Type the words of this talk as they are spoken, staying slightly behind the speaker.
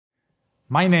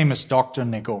My name is Dr.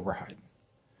 Nick Oberheiden.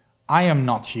 I am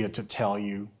not here to tell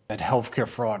you that healthcare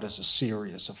fraud is a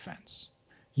serious offense.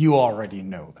 You already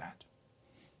know that.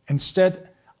 Instead,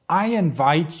 I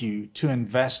invite you to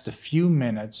invest a few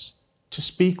minutes to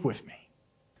speak with me.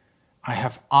 I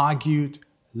have argued,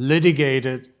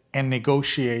 litigated, and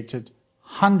negotiated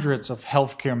hundreds of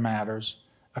healthcare matters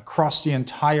across the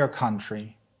entire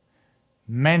country,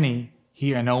 many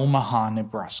here in Omaha,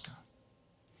 Nebraska.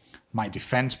 My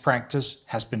defense practice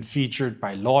has been featured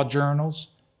by law journals,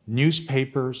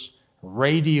 newspapers,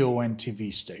 radio and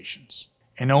TV stations.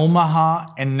 In Omaha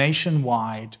and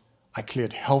nationwide, I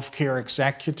cleared healthcare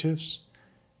executives,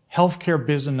 healthcare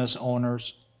business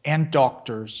owners, and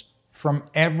doctors from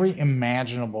every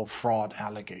imaginable fraud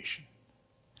allegation.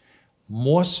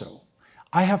 More so,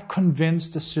 I have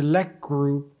convinced a select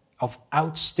group of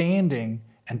outstanding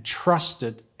and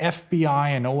trusted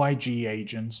FBI and OIG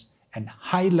agents and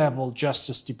high-level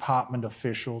Justice Department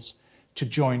officials to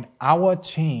join our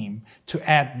team to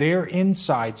add their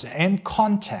insights and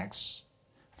contexts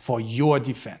for your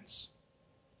defense.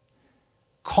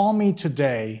 Call me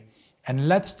today and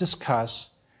let's discuss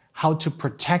how to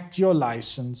protect your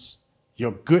license,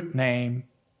 your good name,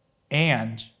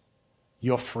 and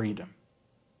your freedom.